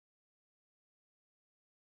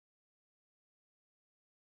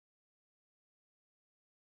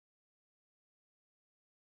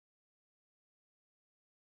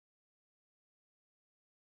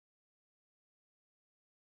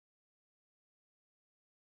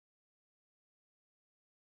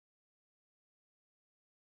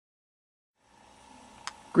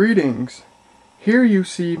Greetings! Here you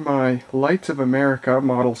see my Lights of America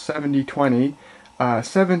Model 7020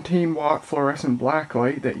 17 watt fluorescent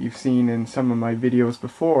blacklight that you've seen in some of my videos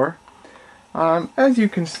before. As you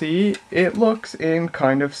can see, it looks in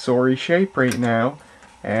kind of sorry shape right now,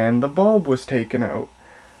 and the bulb was taken out.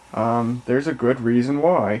 There's a good reason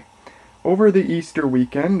why. Over the Easter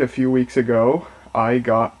weekend a few weeks ago, I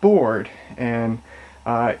got bored, and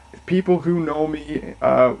people who know me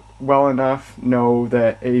well enough know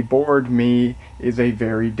that a bored me is a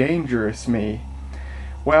very dangerous me.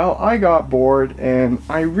 Well, I got bored, and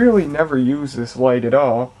I really never use this light at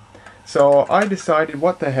all, so I decided,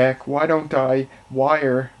 what the heck, why don't I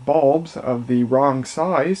wire bulbs of the wrong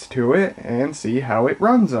size to it and see how it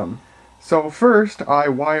runs them. So first I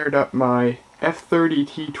wired up my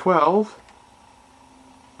F30T12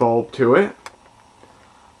 bulb to it,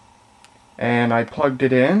 and I plugged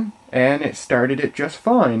it in, and it started it just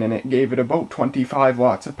fine, and it gave it about 25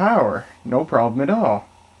 watts of power. No problem at all.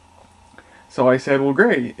 So I said, well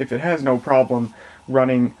great, if it has no problem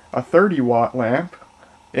running a 30 watt lamp,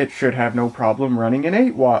 it should have no problem running an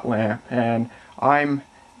 8 watt lamp, and I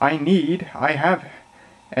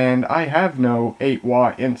have no 8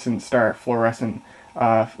 watt instant start fluorescent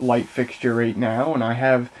light fixture right now, and I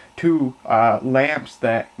have two lamps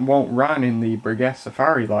that won't run in the Burgess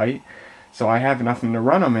Safari light, so I have nothing to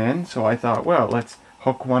run them in. So I thought, well, let's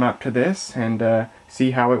hook one up to this and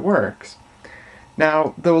see how it works.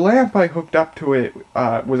 Now, the lamp I hooked up to it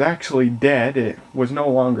was actually dead. It was no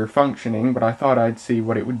longer functioning, but I thought I'd see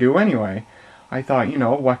what it would do anyway. I thought, you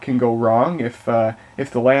know, what can go wrong if the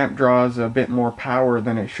lamp draws a bit more power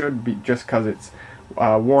than it should be just because it's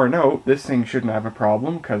worn out. This thing shouldn't have a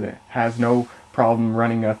problem because it has no problem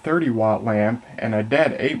running a 30 watt lamp, and a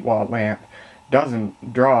dead 8 watt lamp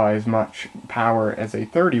doesn't draw as much power as a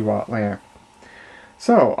 30 watt lamp.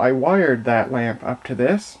 So I wired that lamp up to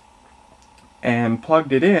this and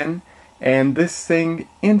plugged it in, and this thing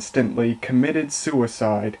instantly committed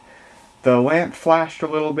suicide. The lamp flashed a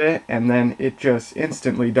little bit, and then it just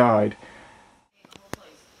instantly died.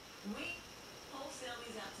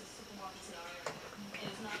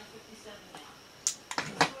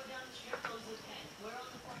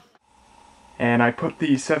 And I put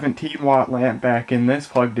the 17 watt lamp back in this,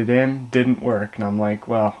 plugged it in, didn't work, and I'm like,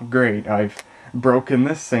 well, great, I've broken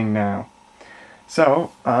this thing now.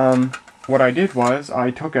 So, what I did was,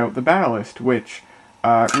 I took out the ballast, which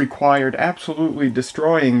required absolutely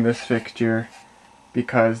destroying this fixture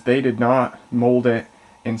because they did not mold it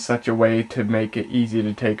in such a way to make it easy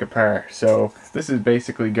to take apart. So this is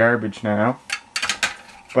basically garbage now.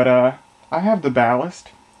 But I have the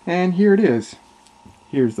ballast, and here it is.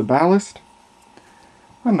 Here's the ballast.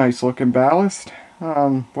 A nice looking ballast.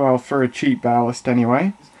 Well, for a cheap ballast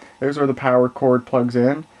anyway. There's where the power cord plugs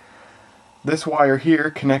in. This wire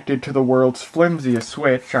here connected to the world's flimsiest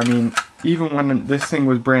switch. I mean, even when this thing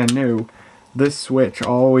was brand new, this switch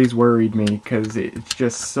always worried me because it's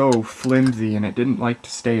just so flimsy and it didn't like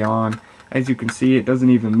to stay on. As you can see, it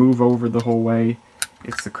doesn't even move over the whole way.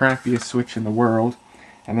 It's the crappiest switch in the world.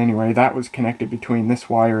 And anyway, that was connected between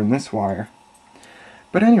this wire and this wire.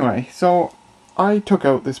 But anyway, so I took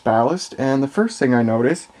out this ballast, and the first thing I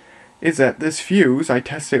noticed is that this fuse, I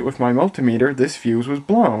tested it with my multimeter, this fuse was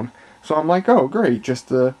blown. So I'm like, oh great, just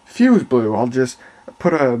the fuse blew. I'll just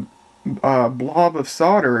put a blob of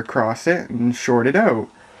solder across it and short it out.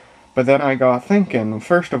 But then I got thinking,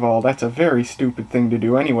 first of all, that's a very stupid thing to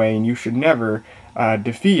do anyway, and you should never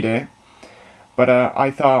defeat it. But I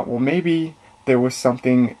thought, well, maybe there was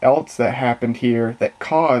something else that happened here that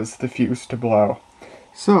caused the fuse to blow.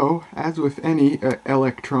 So, as with any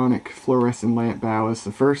electronic fluorescent lamp ballast,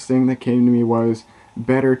 the first thing that came to me was,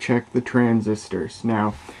 better check the transistors.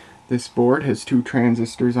 Now, this board has two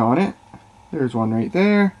transistors on it. There's one right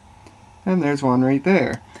there, and there's one right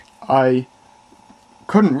there. I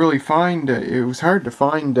couldn't really find, it was hard to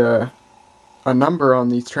find a number on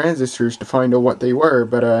these transistors to find out what they were,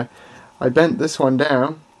 but I bent this one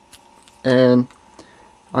down, and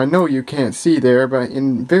I know you can't see there, but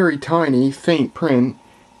in very tiny, faint print,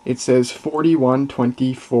 it says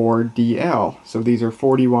 4124DL. So these are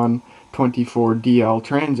 4124DL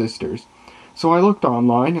transistors. So I looked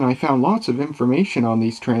online and I found lots of information on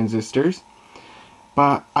these transistors,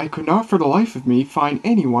 but I could not for the life of me find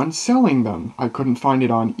anyone selling them. I couldn't find it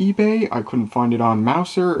on eBay, I couldn't find it on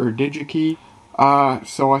Mouser or DigiKey.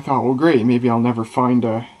 So I thought, well great, maybe I'll never find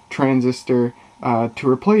a transistor to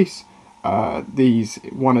replace one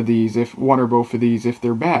or both of these if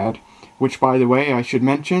they're bad. Which, by the way, I should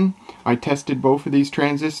mention, I tested both of these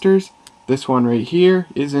transistors. This one right here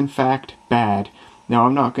is in fact bad. Now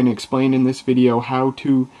I'm not going to explain in this video how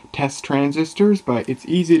to test transistors, but it's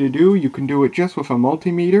easy to do. You can do it just with a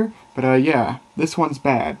multimeter, but yeah, this one's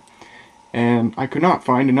bad. And I could not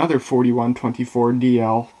find another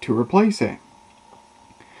 4124DL to replace it.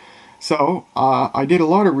 So I did a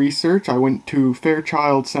lot of research. I went to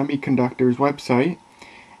Fairchild Semiconductor's website,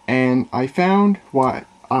 and I found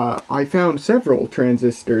several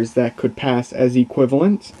transistors that could pass as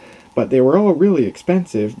equivalents, but they were all really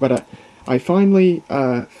expensive. But I finally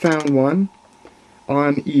found one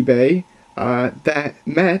on eBay that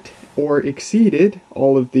met or exceeded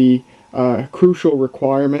all of the crucial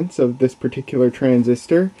requirements of this particular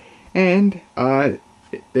transistor, and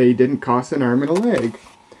they didn't cost an arm and a leg.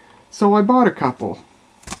 So I bought a couple,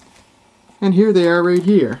 and here they are right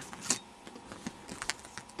here.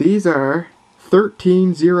 These are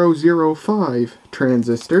 13005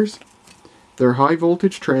 transistors. They're high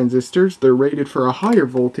voltage transistors. They're rated for a higher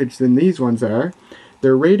voltage than these ones are.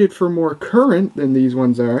 They're rated for more current than these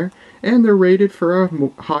ones are, and they're rated for a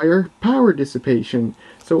higher power dissipation.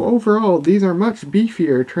 So overall, these are much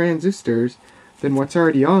beefier transistors than what's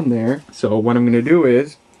already on there. So what I'm going to do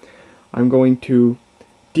is, I'm going to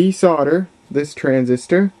desolder this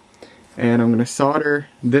transistor, and I'm going to solder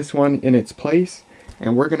this one in its place,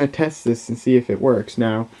 and we're going to test this and see if it works.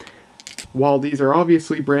 Now, while these are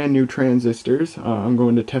obviously brand new transistors, I'm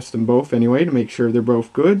going to test them both anyway to make sure they're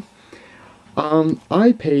both good.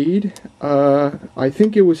 I paid, I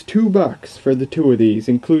think it was $2 for the two of these,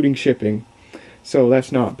 including shipping. So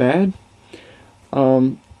that's not bad.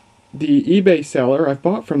 The eBay seller, I've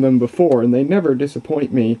bought from them before, and they never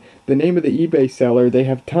disappoint me. The name of the eBay seller, they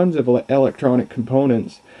have tons of electronic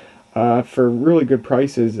components for really good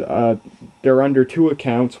prices. They're under two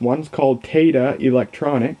accounts. One's called Tata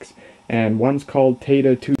Electronics, and one's called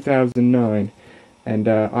Tata 2009. And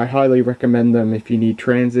I highly recommend them if you need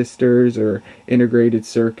transistors or integrated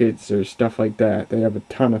circuits or stuff like that. They have a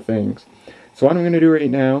ton of things. So what I'm going to do right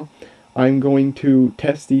now, I'm going to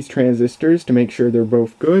test these transistors to make sure they're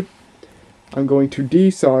both good. I'm going to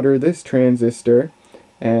desolder this transistor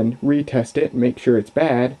and retest it and make sure it's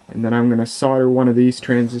bad, and then I'm going to solder one of these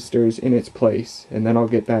transistors in its place, and then I'll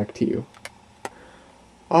get back to you.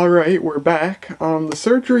 Alright, we're back. The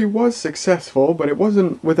surgery was successful, but it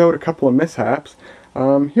wasn't without a couple of mishaps.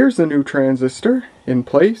 Here's the new transistor in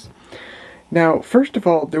place. Now, first of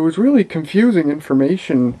all, there was really confusing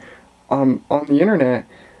information on the internet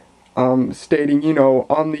stating, you know,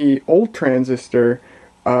 on the old transistor,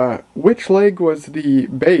 which leg was the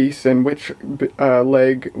base and which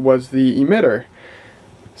leg was the emitter.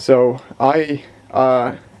 So I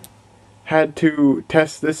had to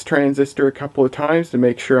test this transistor a couple of times to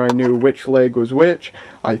make sure I knew which leg was which.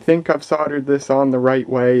 I think I've soldered this on the right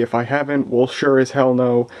way. If I haven't, we'll sure as hell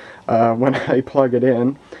know when I plug it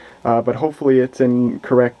in. But hopefully it's in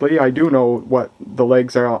correctly. I do know what the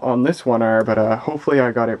legs are on this one are, but hopefully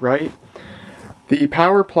I got it right. The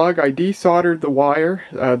power plug, I desoldered the wire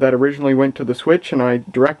that originally went to the switch, and I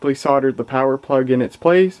directly soldered the power plug in its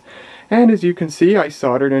place. And as you can see, I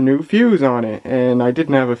soldered a new fuse on it, and I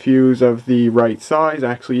didn't have a fuse of the right size.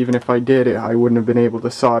 Actually, even if I did, I wouldn't have been able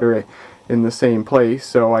to solder it in the same place.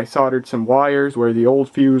 So I soldered some wires where the old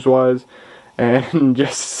fuse was, and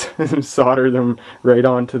just solder them right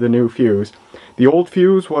onto the new fuse. The old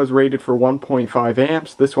fuse was rated for 1.5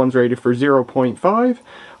 amps. This one's rated for 0.5.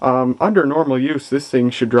 Under normal use, this thing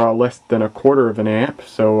should draw less than 1/4 of an amp,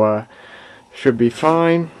 so should be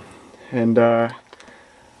fine. And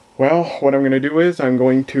well, what I'm going to do is I'm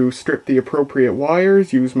going to strip the appropriate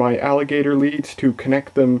wires, use my alligator leads to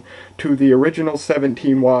connect them to the original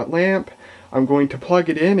 17-watt lamp. I'm going to plug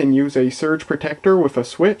it in and use a surge protector with a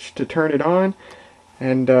switch to turn it on,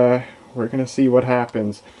 and we're going to see what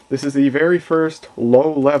happens. This is the very first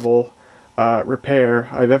low-level repair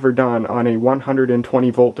I've ever done on a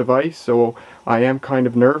 120-volt device, so I am kind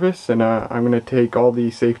of nervous, and I'm going to take all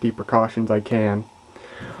the safety precautions I can.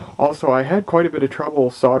 Also, I had quite a bit of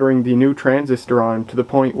trouble soldering the new transistor on, to the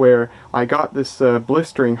point where I got this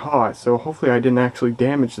blistering hot, so hopefully I didn't actually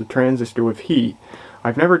damage the transistor with heat.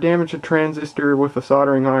 I've never damaged a transistor with a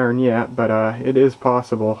soldering iron yet, but it is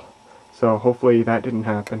possible, so hopefully that didn't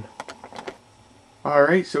happen.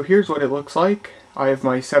 Alright, so here's what it looks like. I have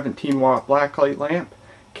my 17-watt blacklight lamp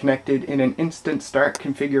connected in an instant start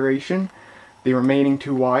configuration. The remaining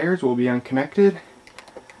two wires will be unconnected.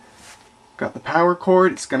 Got the power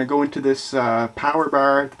cord. It's going to go into this power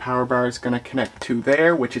bar. The power bar is going to connect to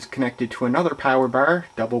there, which is connected to another power bar,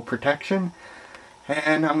 double protection.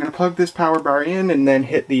 And I'm going to plug this power bar in and then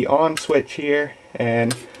hit the on switch here,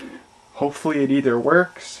 and hopefully it either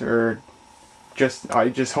works or I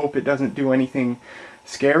just hope it doesn't do anything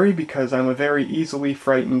scary, because I'm a very easily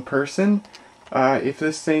frightened person. If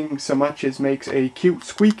this thing so much as makes a cute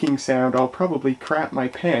squeaking sound, I'll probably crap my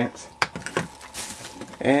pants.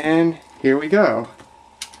 And here we go.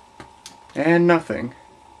 And nothing.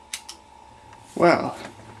 Well,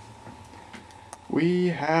 we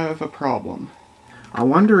have a problem. I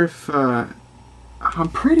wonder if, I'm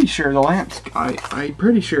pretty sure the lamp's, I'm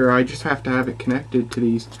pretty sure I just have to have it connected to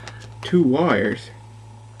these 2 wires.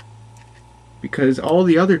 Because all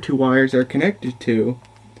the other 2 wires are connected to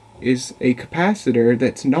is a capacitor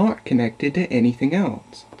that's not connected to anything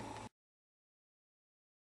else.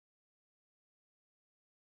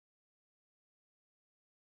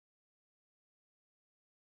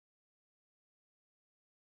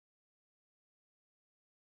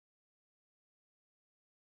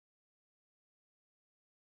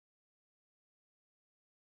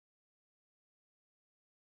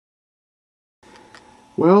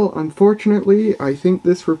 Well, unfortunately, I think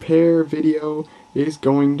this repair video is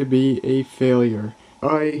going to be a failure.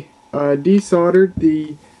 I desoldered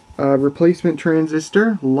the replacement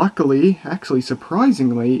transistor. Luckily, actually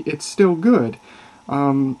surprisingly, it's still good.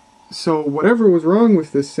 So whatever was wrong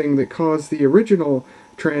with this thing that caused the original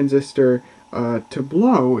transistor to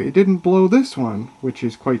blow, it didn't blow this one, which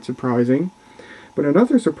is quite surprising. But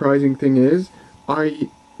another surprising thing is, I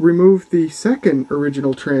removed the second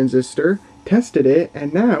original transistor, tested it,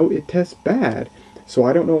 and now it tests bad. So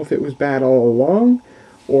I don't know if it was bad all along,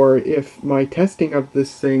 or if my testing of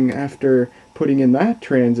this thing after putting in that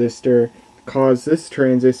transistor caused this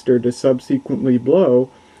transistor to subsequently blow,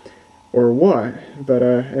 or what. But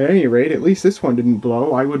at any rate, at least this one didn't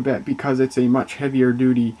blow. I would bet because it's a much heavier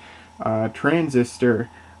duty transistor,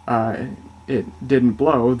 it didn't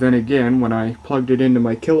blow. Then again, when I plugged it into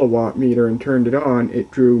my kilowatt meter and turned it on, it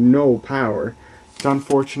drew no power. It's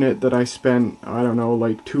unfortunate that I spent, I don't know,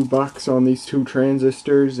 like $2 on these 2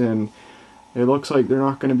 transistors, and it looks like they're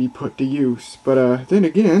not going to be put to use. But then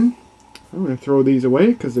again, I'm going to throw these away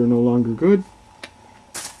because they're no longer good.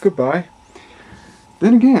 Goodbye.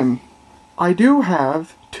 Then again, I do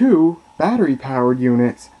have 2 battery-powered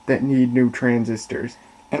units that need new transistors.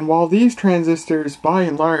 And while these transistors, by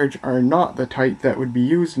and large, are not the type that would be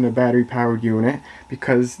used in a battery-powered unit,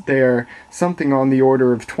 because they're something on the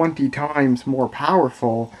order of 20 times more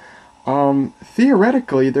powerful,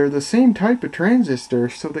 theoretically, they're the same type of transistor,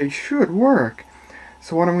 so they should work.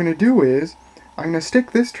 So what I'm going to do is, I'm going to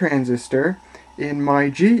stick this transistor in my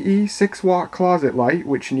GE 6-watt closet light,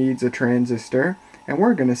 which needs a transistor, and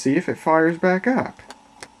we're going to see if it fires back up.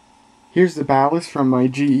 Here's the ballast from my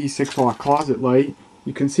GE 6-watt closet light.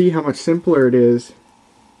 You can see how much simpler it is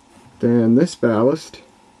than this ballast.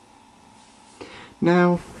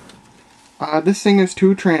 Now, this thing has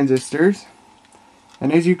 2 transistors,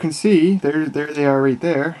 and as you can see, there they are right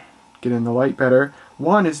there. Get in the light better.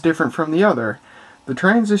 One is different from the other. The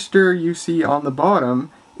transistor you see on the bottom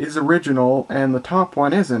is original, and the top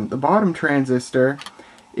one isn't. The bottom transistor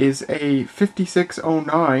is a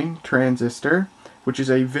 5609 transistor, which is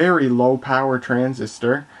a very low power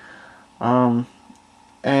transistor.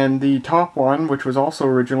 And the top one, which was also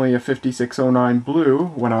originally a 5609 blue,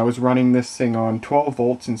 when I was running this thing on 12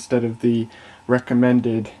 volts instead of the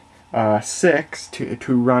recommended 6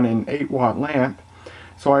 to run an 8-watt lamp.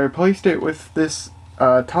 So I replaced it with this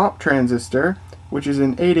top transistor, which is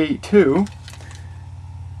an 882,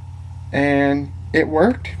 and it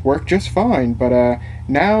worked just fine. But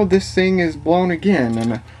now this thing is blown again,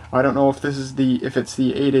 and I don't know if this is if it's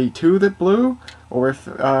the 882 that blew, or if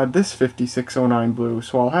this 5609 blew.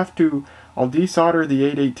 So I'll desolder the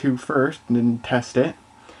 882 first and then test it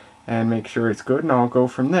and make sure it's good, and I'll go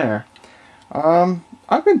from there.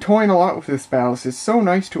 I've been toying a lot with this ballast. It's so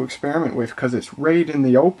nice to experiment with because it's right in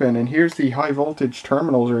the open, and here's the high voltage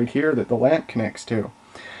terminals right here that the lamp connects to.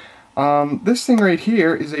 This thing right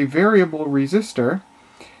here is a variable resistor,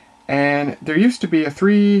 and there used to be a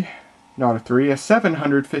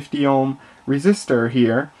 750 ohm resistor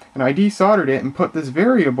here, and I desoldered it and put this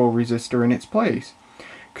variable resistor in its place.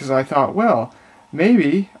 Because I thought, well,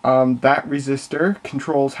 maybe that resistor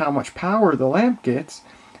controls how much power the lamp gets,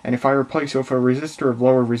 and if I replace it with a resistor of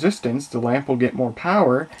lower resistance, the lamp will get more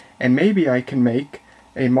power, and maybe I can make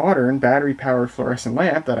a modern battery-powered fluorescent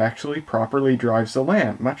lamp that actually properly drives the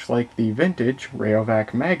lamp, much like the vintage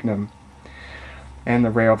Rayovac Magnum. And the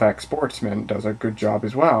Rayovac Sportsman does a good job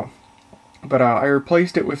as well. But I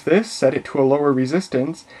replaced it with this, set it to a lower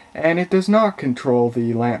resistance, and it does not control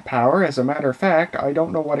the lamp power. As a matter of fact, I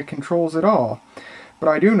don't know what it controls at all. But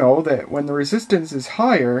I do know that when the resistance is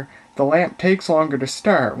higher, the lamp takes longer to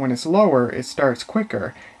start. When it's lower, it starts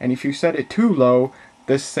quicker. And if you set it too low,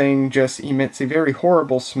 this thing just emits a very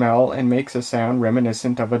horrible smell and makes a sound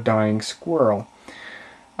reminiscent of a dying squirrel.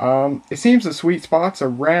 It seems the sweet spot's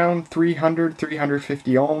around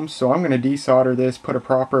 350 ohms, so I'm going to desolder this, put a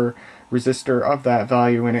proper resistor of that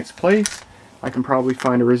value in its place. I can probably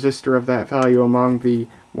find a resistor of that value among the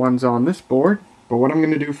ones on this board. But what I'm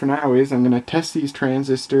going to do for now is I'm going to test these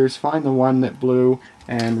transistors, find the one that blew,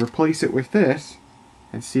 and replace it with this,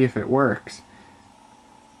 and see if it works.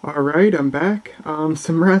 Alright, I'm back.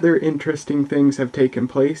 Some rather interesting things have taken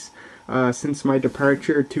place since my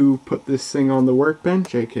departure to put this thing on the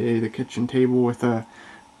workbench, aka the kitchen table with a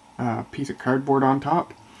piece of cardboard on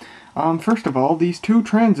top. First of all, these two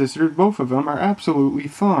transistors, both of them, are absolutely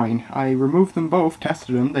fine. I removed them both,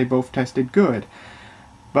 tested them, they both tested good.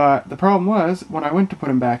 But the problem was, when I went to put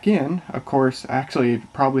them back in, of course, actually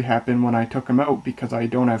it probably happened when I took them out because I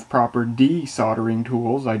don't have proper desoldering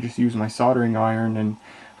tools. I just use my soldering iron and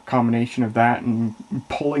a combination of that and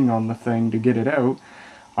pulling on the thing to get it out.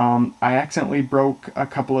 I accidentally broke a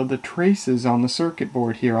couple of the traces on the circuit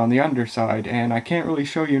board here on the underside, and I can't really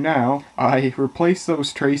show you now. I replaced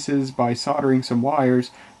those traces by soldering some wires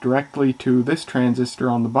directly to this transistor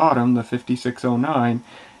on the bottom, the 5609,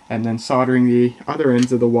 and then soldering the other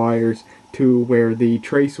ends of the wires to where the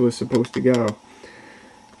trace was supposed to go.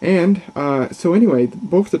 And so anyway,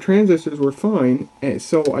 both the transistors were fine, and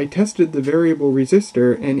so I tested the variable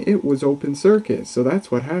resistor and it was open circuit. So that's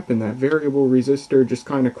what happened. That variable resistor just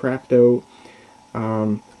kind of crapped out,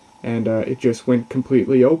 and it just went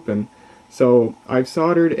completely open. So I've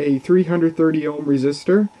soldered a 330 ohm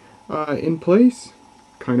resistor in place.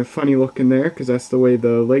 Kind of funny looking there because that's the way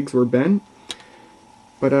the legs were bent.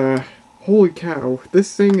 But holy cow,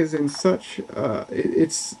 this thing is in such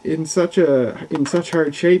it's in such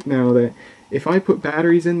hard shape now that if I put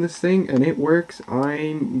batteries in this thing and it works,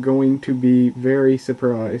 I'm going to be very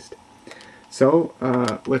surprised. So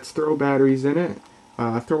let's throw batteries in it,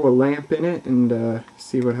 throw a lamp in it, and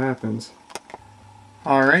see what happens.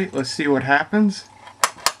 Alright, let's see what happens.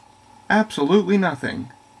 Absolutely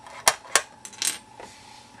nothing.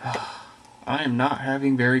 I am not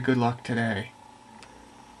having very good luck today.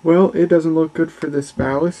 Well, it doesn't look good for this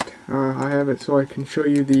ballast. I have it so I can show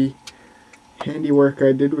you the handiwork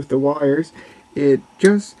I did with the wires. It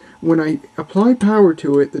just, when I apply power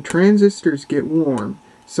to it, the transistors get warm.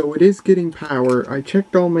 So it is getting power. I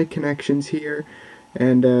checked all my connections here,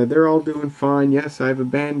 and they're all doing fine. Yes, I have a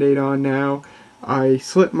band-aid on now. I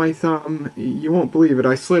slit my thumb. You won't believe it.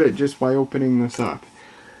 I slit it just by opening this up.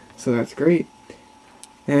 So that's great.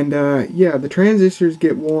 And yeah, the transistors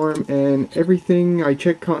get warm and everything, I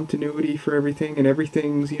check continuity for everything and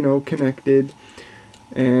everything's, you know, connected.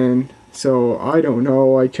 And so, I don't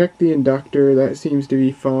know, I checked the inductor, that seems to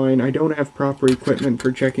be fine. I don't have proper equipment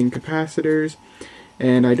for checking capacitors,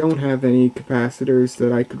 and I don't have any capacitors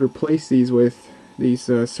that I could replace these with, these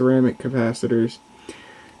ceramic capacitors.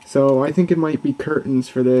 So I think it might be curtains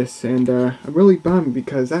for this, and I'm really bummed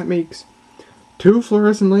because that makes 2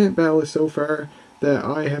 fluorescent lamp ballasts so far that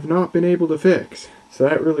I have not been able to fix. So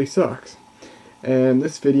that really sucks. And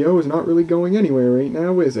this video is not really going anywhere right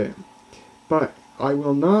now, is it? But I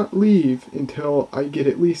will not leave until I get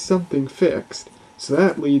at least something fixed. So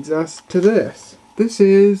that leads us to this. This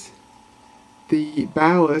is the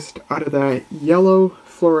ballast out of that yellow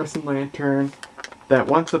fluorescent lantern that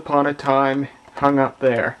once upon a time hung up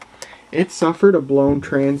there. It suffered a blown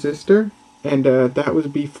transistor, and that was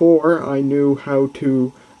before I knew how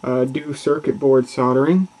to do circuit board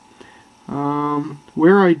soldering.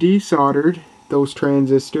 Where I desoldered those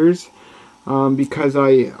transistors, because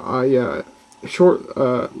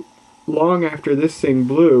long after this thing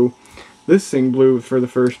blew for the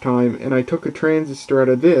first time, and I took a transistor out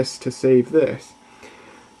of this to save this.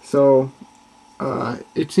 So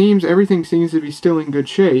it seems everything seems to be still in good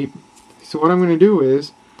shape. So what I'm going to do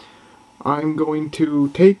is I'm going to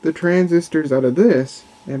take the transistors out of this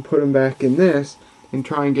and put them back in this and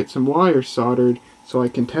try and get some wires soldered so I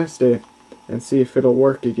can test it and see if it'll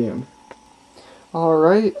work again.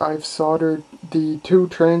 Alright, I've soldered the 2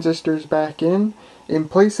 transistors back in. In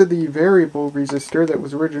place of the variable resistor that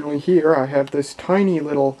was originally here, I have this tiny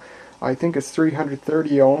little, I think it's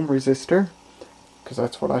 330 ohm resistor, because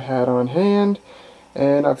that's what I had on hand.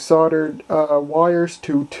 And I've soldered wires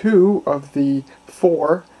to 2 of the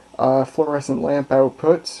 4 fluorescent lamp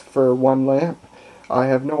outputs for 1 lamp. I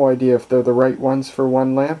have no idea if they're the right ones for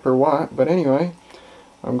 1 lamp or what, but anyway,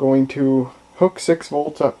 I'm going to hook 6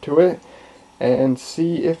 volts up to it and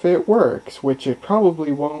see if it works, which it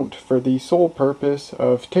probably won't for the sole purpose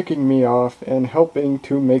of ticking me off and helping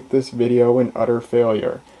to make this video an utter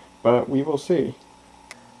failure. But we will see.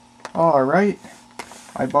 Alright,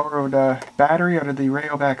 I borrowed a battery out of the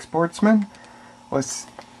Rayovac Sportsman. Let's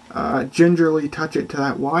gingerly touch it to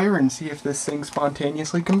that wire and see if this thing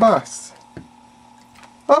spontaneously combusts.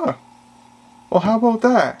 Oh! Well, how about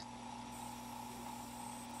that?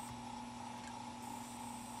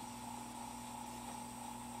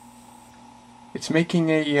 It's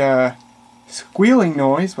making a squealing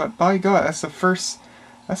noise, but by God, that's the first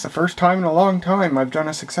time in a long time I've done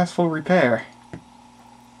a successful repair.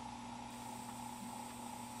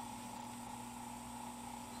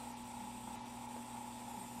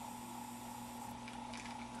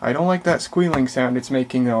 I don't like that squealing sound it's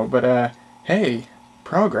making though, but hey,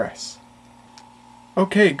 progress.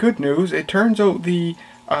 Okay, good news. It turns out the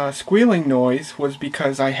squealing noise was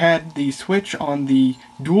because I had the switch on the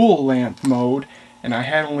dual lamp mode and I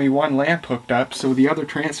had only one lamp hooked up, so the other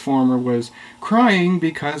transformer was crying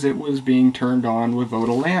because it was being turned on without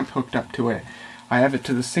a lamp hooked up to it. I have it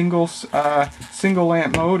to the single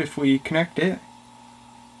lamp mode if we connect it.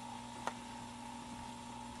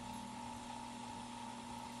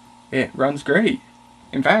 It runs great.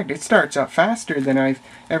 In fact, it starts up faster than I've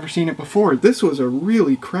ever seen it before. This was a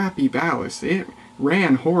really crappy ballast. It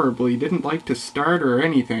ran horribly, didn't like to start or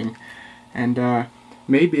anything. And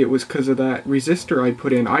maybe it was because of that resistor I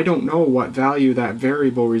put in. I don't know what value that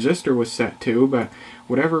variable resistor was set to, but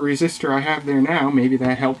whatever resistor I have there now, maybe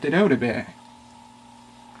that helped it out a bit.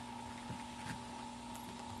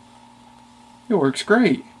 It works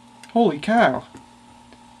great. Holy cow.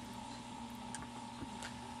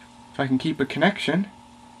 If I can keep a connection,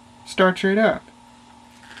 starts right up.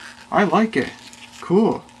 I like it.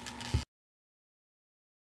 Cool.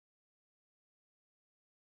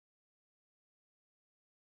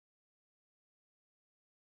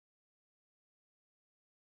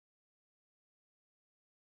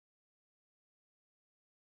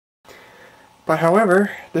 But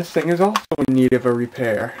however, this thing is also in need of a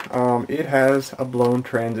repair. It has a blown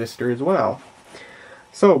transistor as well.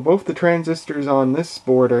 So both the transistors on this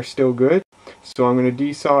board are still good. So I'm going to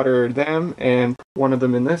desolder them and put one of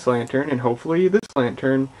them in this lantern, and hopefully this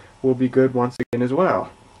lantern will be good once again as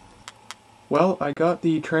well. Well, I got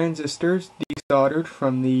the transistors desoldered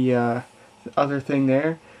from the other thing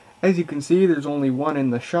there. As you can see, there's only one in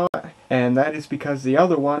the shot, and that is because the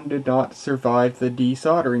other one did not survive the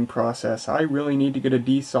desoldering process. I really need to get a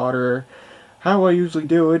desolderer. How I usually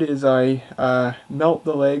do it is I melt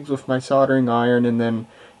the legs with my soldering iron, and then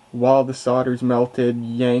while the solder's melted,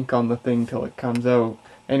 yank on the thing till it comes out.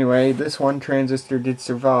 Anyway, this one transistor did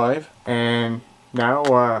survive, and now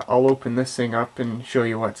I'll open this thing up and show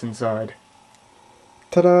you what's inside.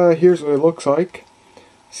 Ta-da! Here's what it looks like.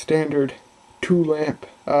 Standard 2-lamp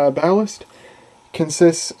ballast.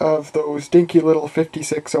 Consists of those dinky little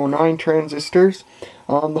 5609 transistors.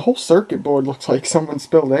 The whole circuit board looks like someone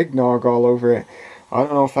spilled eggnog all over it. I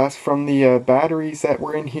don't know if that's from the batteries that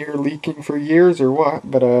were in here leaking for years or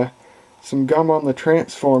what, but some gum on the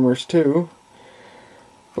transformers too.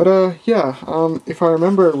 But yeah, if I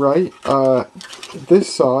remember right,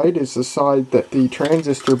 this side is the side that the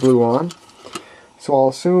transistor blew on. So I'll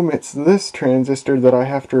assume it's this transistor that I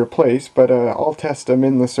have to replace, but I'll test them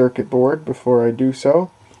in the circuit board before I do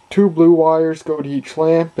so. 2 blue wires go to each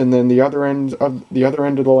lamp, and then the other end of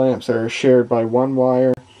the lamps are shared by 1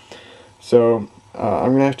 wire. So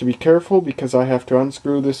I'm gonna have to be careful because I have to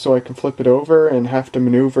unscrew this so I can flip it over and have to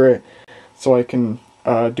maneuver it so I can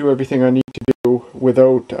do everything I need to do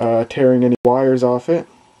without tearing any wires off it.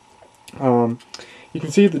 You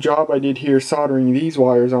can see the job I did here soldering these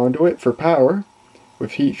wires onto it for power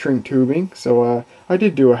with heat shrink tubing, so I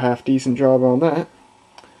did do a half decent job on that.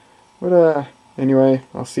 But anyway,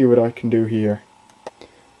 I'll see what I can do here.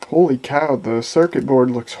 Holy cow, the circuit board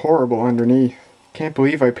looks horrible underneath. Can't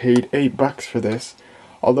believe I paid $8 for this.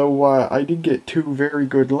 Although I did get 2 very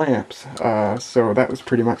good lamps, so that was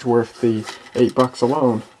pretty much worth the $8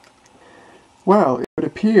 alone. Well, it would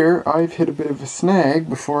appear I've hit a bit of a snag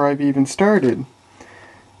before I've even started.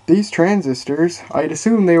 These transistors, I'd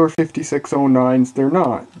assume they were 5609s, they're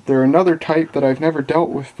not. They're another type that I've never dealt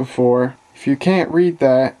with before. If you can't read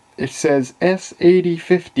that, it says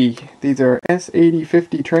S8050. These are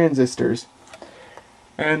S8050 transistors.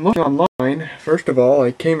 And looking online, first of all,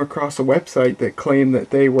 I came across a website that claimed that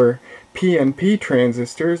they were PNP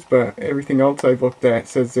transistors, but everything else I've looked at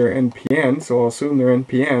says they're NPN, so I'll assume they're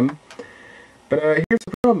NPN. But here's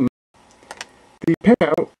the problem. The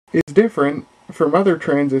pinout is different from other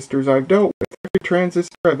transistors I've dealt with. Every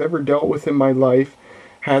transistor I've ever dealt with in my life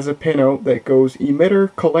has a pinout that goes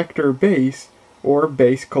emitter, collector, base, or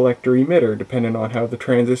base, collector, emitter, depending on how the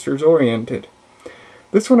transistor is oriented.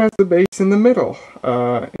 This one has the base in the middle,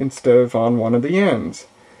 instead of on one of the ends.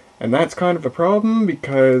 And that's kind of a problem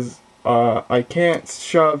because I can't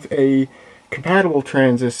shove a compatible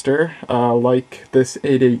transistor like this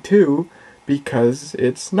 882 because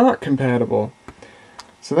it's not compatible.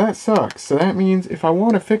 So that sucks. So that means if I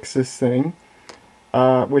want to fix this thing,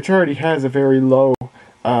 which already has a very low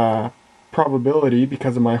probability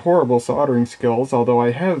because of my horrible soldering skills, although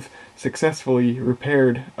I have successfully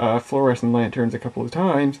repaired fluorescent lanterns a couple of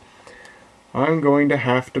times, I'm going to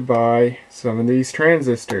have to buy some of these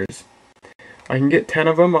transistors. I can get 10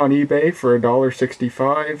 of them on eBay for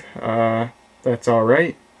 $1.65. That's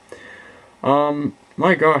alright.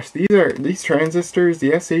 My gosh, these transistors,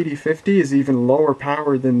 the S8050 is even lower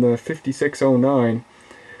power than the 5609,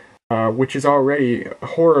 which is already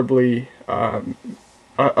horribly, a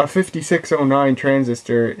 5609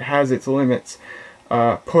 transistor has its limits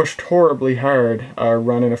pushed horribly hard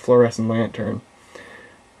running a fluorescent lantern.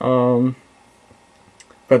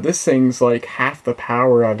 But this thing's like half the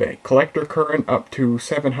power of it. Collector current up to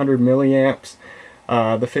 700 milliamps.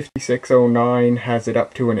 The 5609 has it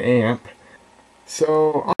up to an amp.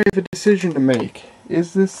 So I have a decision to make.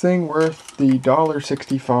 Is this thing worth the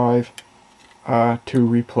 $1.65 to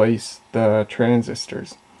replace the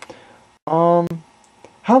transistors? How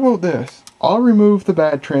about this? I'll remove the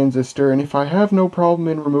bad transistor, and if I have no problem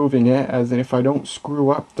in removing it, as in if I don't screw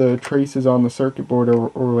up the traces on the circuit board or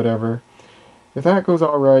whatever, if that goes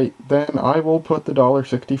alright, then I will put the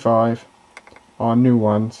 $1.65 on new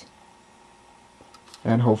ones.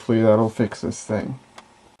 And hopefully that'll fix this thing.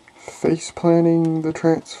 Face planting the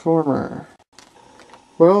transformer.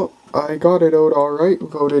 Well, I got it out alright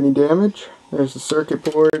without any damage. There's the circuit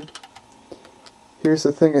board. Here's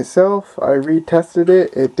the thing itself. I retested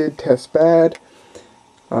it. It did test bad.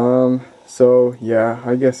 So yeah,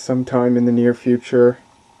 I guess sometime in the near future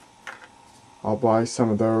I'll buy some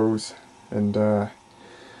of those and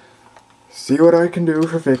see what I can do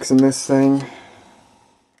for fixing this thing.